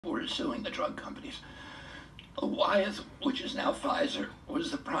were suing the drug companies. Wyeth, which is now Pfizer,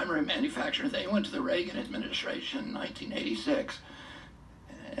 was the primary manufacturer. They went to the Reagan administration in 1986,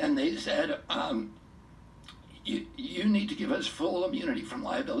 and they said, you need to give us full immunity from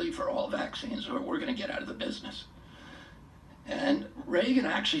liability for all vaccines, or we're going to get out of the business. And Reagan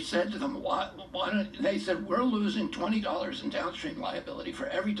actually said to them, they said, we're losing $20 in downstream liability for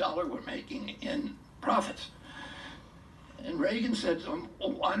every dollar we're making in profits. And Reagan said to them,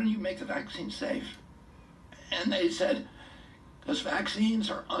 well, why don't you make the vaccine safe? And they said, because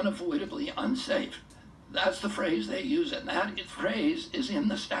vaccines are unavoidably unsafe. That's the phrase they use, and that phrase is in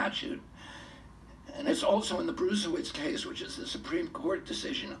the statute. And it's also in the Bruesewitz case, which is the Supreme Court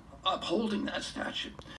decision upholding that statute.